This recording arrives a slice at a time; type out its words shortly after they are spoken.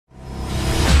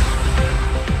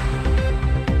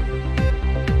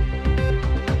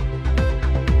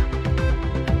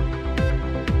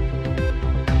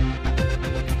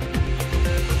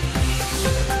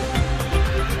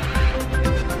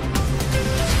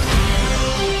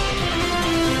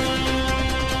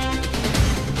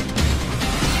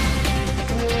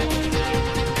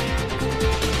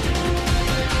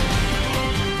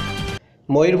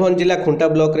मयूरभंज जिला खुंटा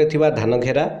ब्लॉक रे थिबा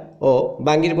धानघेरा और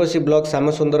बांगीरपोशी ब्लॉक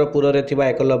श्यामसुंदरपुर रे थिबा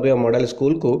एकलव्य मॉडल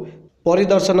स्कूल को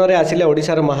परिदर्शन रे आसिले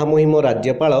ओडिशार महामुहिम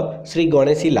राज्यपाल श्री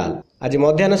गणेशी लाल। आज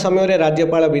मध्याह्न समय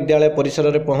राज्यपाल विद्यालय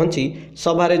परिसर में पहुंची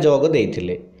सभारे जोग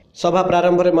देइथिले। सभा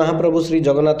प्रारंभ में महाप्रभु श्री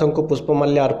जगन्नाथ को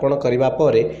पुष्पमाल्य अर्पण करने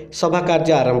पर सभा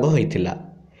कार्य आरंभ होइथिला।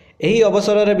 एही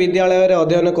अवसर में विद्यालय में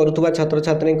अध्ययन करुवा छात्र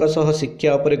छात्री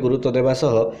शिक्षा उपर गुरुत्व देवा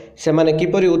सेमाने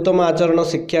किपरि उत्तम आचरण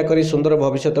शिक्षा करी सुंदर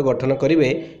भविष्य गठन करेंगे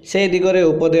से दिगरे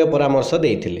उपदेय परामर्श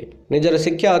देइथिले। निजर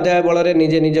शिक्षा अध्याय बल में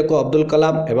निजे निजको अब्दुल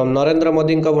कलाम एवं नरेंद्र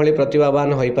मोदी भली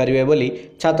प्रतिभावान हो पारे बोली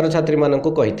छात्र छात्री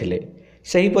मानकु कहिथिले।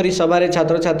 सेहीपरि सभारे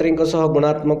छात्र छात्री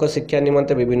गुणात्मक शिक्षा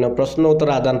निमंते विभिन्न प्रश्नोत्तर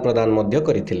आदान प्रदान मध्य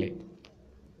करिथिले।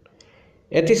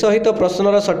 एसहित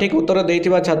प्रश्नर सठिक उत्तर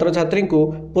देइथिबा छात्र छात्री को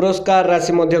पुरस्कार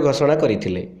राशि मध्य घोषणा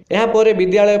करथिले। एहा परे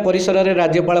विद्यालय परिसर में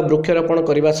राज्यपाल वृक्षरोपण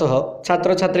करने सह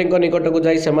छात्र छात्री निकट को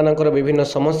जाई सेमानकर विभिन्न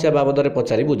समस्या बाबद में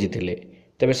पचारि बुझिथिले।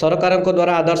 तेबे सरकार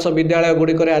द्वारा आदर्श विद्यालय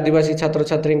गुड़िक आदिवासी छात्र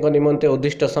छात्री निमंते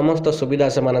उद्दिष्ट समस्त सुविधा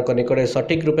सेमानक निकट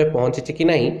सठिक रूपे पहुंची कि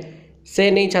नहीं से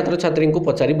नहीं छात्र छात्री को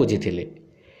पचारि बुझिथिले।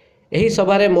 एही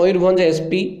सभारे मयूरभंज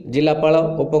एसपी जिलापाल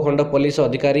उपखंड पुलिस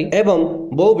अधिकारी एवं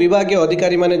बहु विभागीय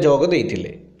अधिकारी माने जोग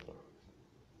देइथिले।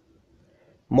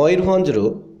 मयूरभंजरू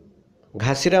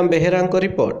घासीराम बेहेरांको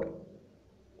रिपोर्ट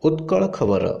उत्कल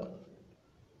खबर।